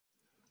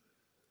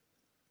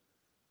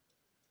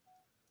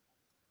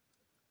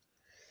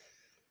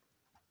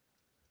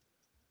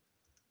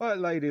Right,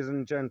 ladies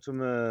and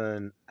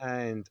gentlemen,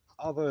 and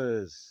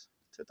others.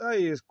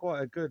 Today is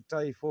quite a good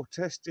day for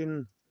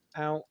testing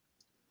out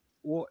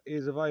what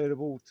is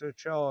available to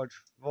charge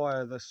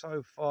via the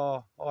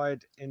Sofar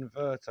Hide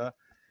inverter,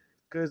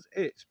 because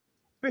it's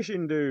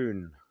fishing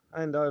dune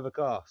and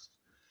overcast.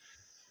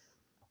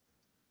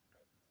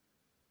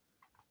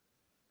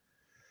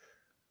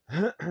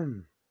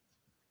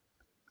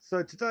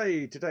 So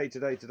today,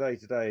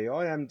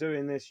 I am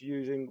doing this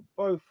using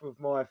both of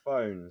my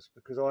phones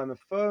because I'm a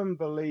firm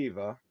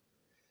believer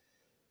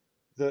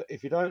that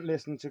if you don't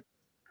listen to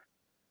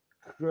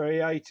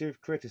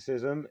creative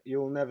criticism,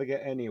 you'll never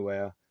get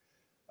anywhere.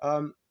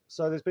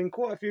 So there's been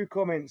quite a few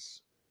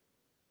comments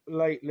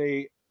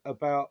lately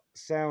about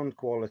sound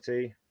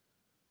quality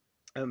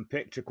and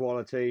picture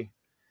quality,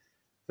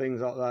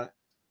 things like that.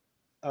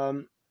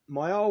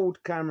 My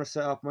old camera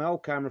setup, my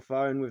old camera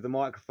phone with the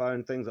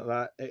microphone, things like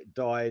that, it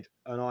died,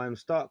 and I am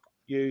stuck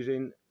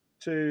using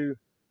two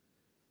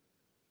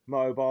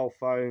mobile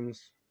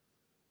phones.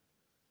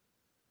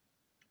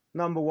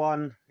 Number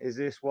one is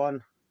this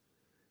one,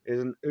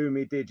 is an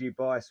Umidigi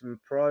Bison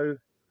Pro,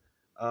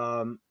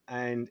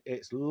 and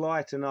it's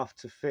light enough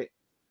to fit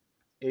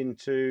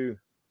into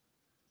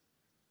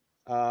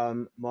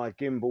my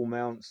gimbal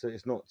mount, so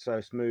it's not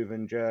so smooth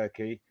and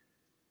jerky.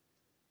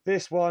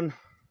 This one,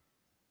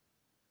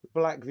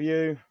 Black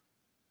View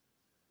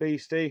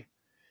Beastie,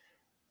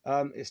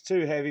 it's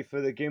too heavy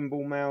for the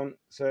gimbal mount,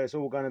 so it's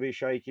all going to be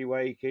shaky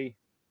wakey.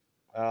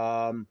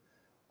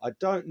 I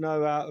don't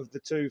know out of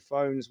the two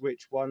phones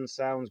which one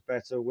sounds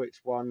better,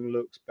 which one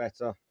looks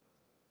better.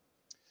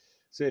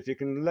 So if you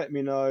can let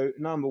me know,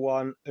 number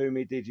one,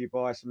 Umidigi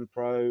Bison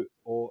Pro,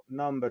 or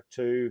number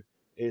two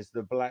is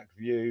the Black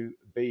View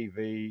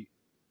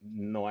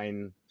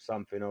BV9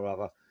 something or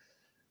other.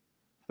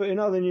 But in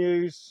other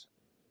news,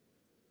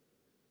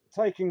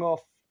 taking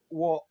off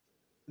what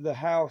the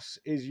house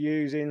is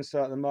using,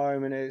 so at the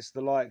moment it's the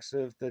likes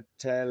of the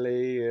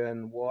telly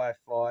and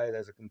Wi-Fi,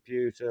 there's a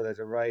computer, there's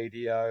a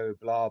radio,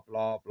 blah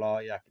blah blah,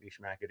 yakety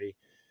schmackety.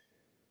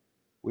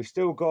 We've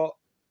still got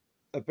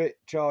a bit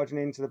charging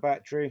into the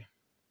battery,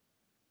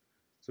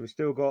 so we've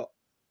still got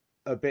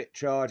a bit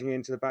charging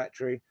into the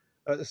battery.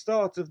 At the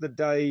start of the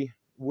day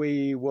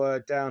we were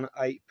down at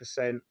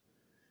 8%,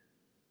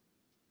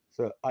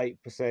 so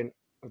 8%.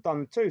 I've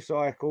done 2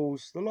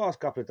 cycles. The last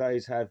couple of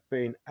days have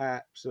been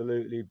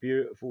absolutely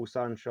beautiful,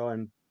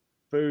 sunshine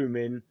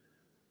booming,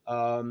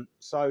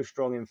 so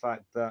strong in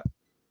fact that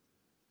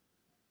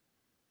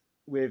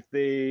with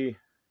the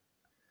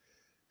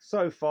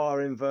Sofar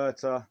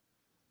inverter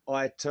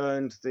I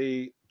turned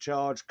the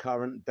charge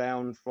current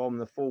down from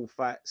the full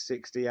fat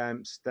 60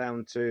 amps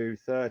down to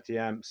 30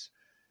 amps,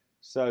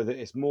 so that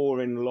it's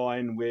more in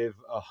line with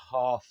a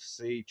half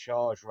C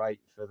charge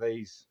rate for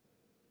these.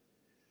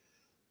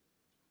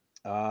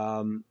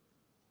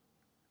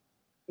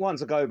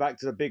 Once I go back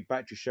to the big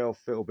battery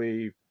shelf, it'll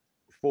be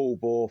full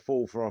bore,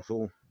 full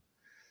throttle,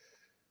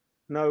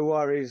 no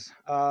worries.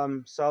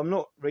 So I'm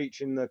not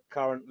reaching the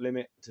current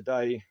limit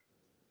today.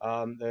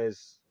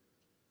 There's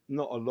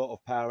not a lot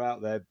of power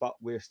out there, but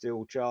we're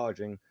still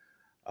charging.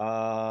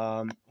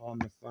 Oh,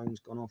 my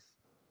phone's gone off.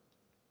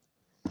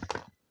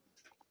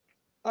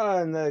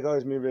 And there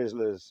goes me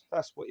Rizzlers.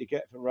 That's what you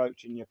get for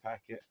roaching your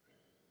packet.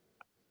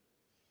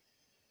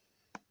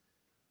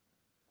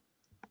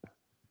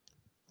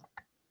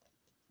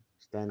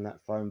 Stand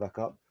that phone back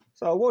up.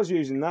 So I was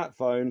using that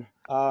phone.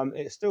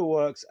 It still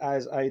works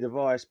as a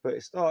device, but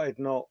it started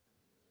not.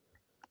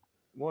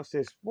 What's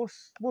this?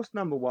 What's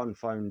number one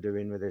phone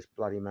doing with this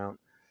bloody mount?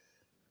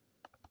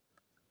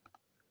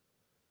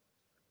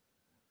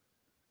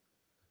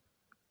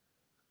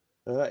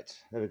 Right,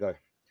 there we go.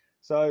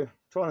 So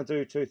trying to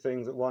do 2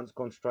 things at once,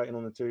 concentrating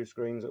on the 2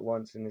 screens at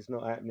once, and it's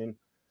not happening.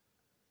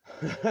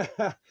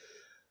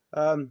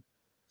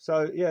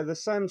 So yeah, the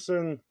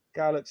Samsung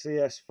Galaxy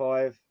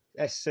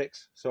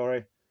S6,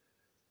 sorry,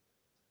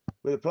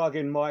 with a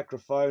plug-in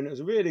microphone. It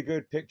was really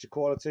good picture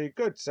quality,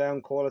 good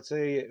sound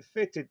quality. It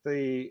fitted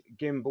the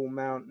gimbal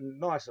mount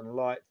nice and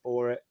light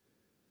for it,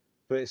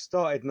 but it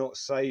started not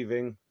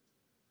saving.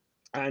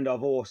 And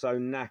I've also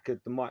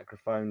knackered the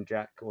microphone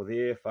jack, or the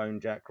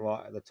earphone jack,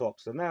 right at the top.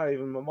 So now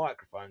even my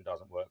microphone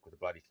doesn't work with the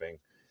bloody thing.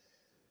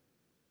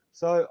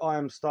 So I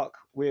am stuck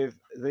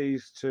with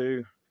these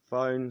 2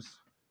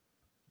 phones.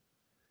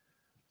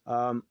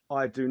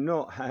 I do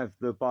not have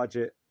the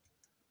budget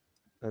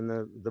and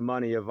the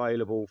money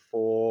available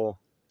for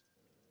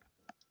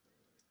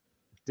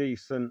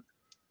decent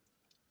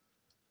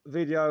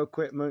video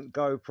equipment,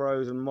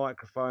 GoPros and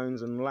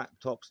microphones and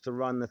laptops to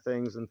run the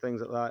things and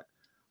things like that.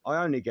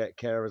 I only get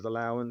carer's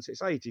allowance.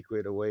 It's 80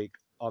 quid a week.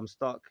 I'm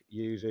stuck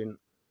using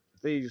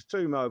these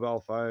 2 mobile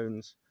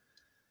phones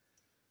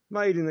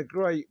made in the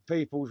great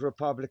People's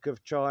Republic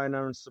of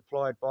China and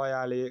supplied by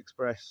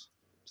AliExpress.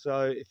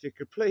 So if you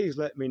could please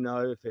let me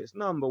know if it's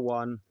number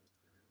one,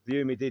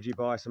 the Umidigi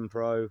Bison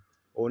Pro,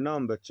 or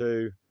number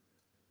 2,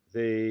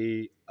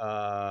 the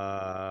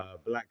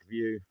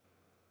Blackview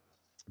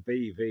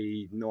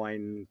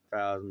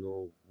BV9000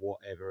 or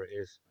whatever it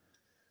is.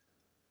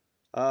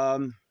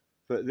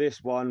 But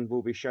this one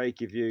will be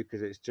shaky view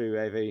because it's too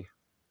heavy,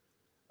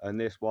 and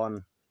this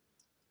one,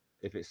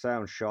 if it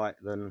sounds shite,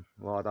 then,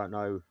 well, I don't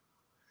know,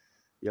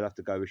 you'll have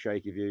to go with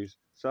shaky views.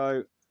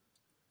 So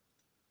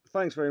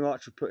thanks very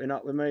much for putting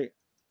up with me.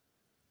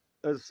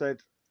 As I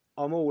said,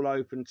 I'm all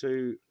open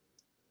to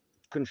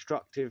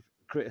constructive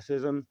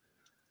criticism.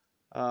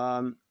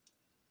 So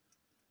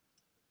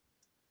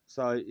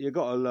you've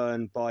got to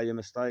learn by your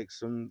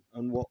mistakes and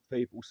what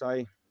people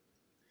say.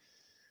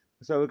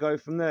 So we'll go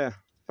from there.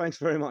 Thanks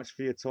very much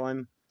for your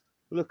time.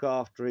 Look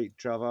after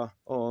each other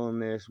on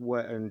this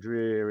wet and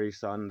dreary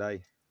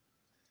Sunday.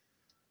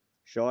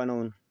 Shine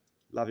on.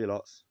 Love you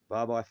lots.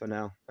 Bye bye for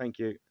now. Thank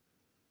you.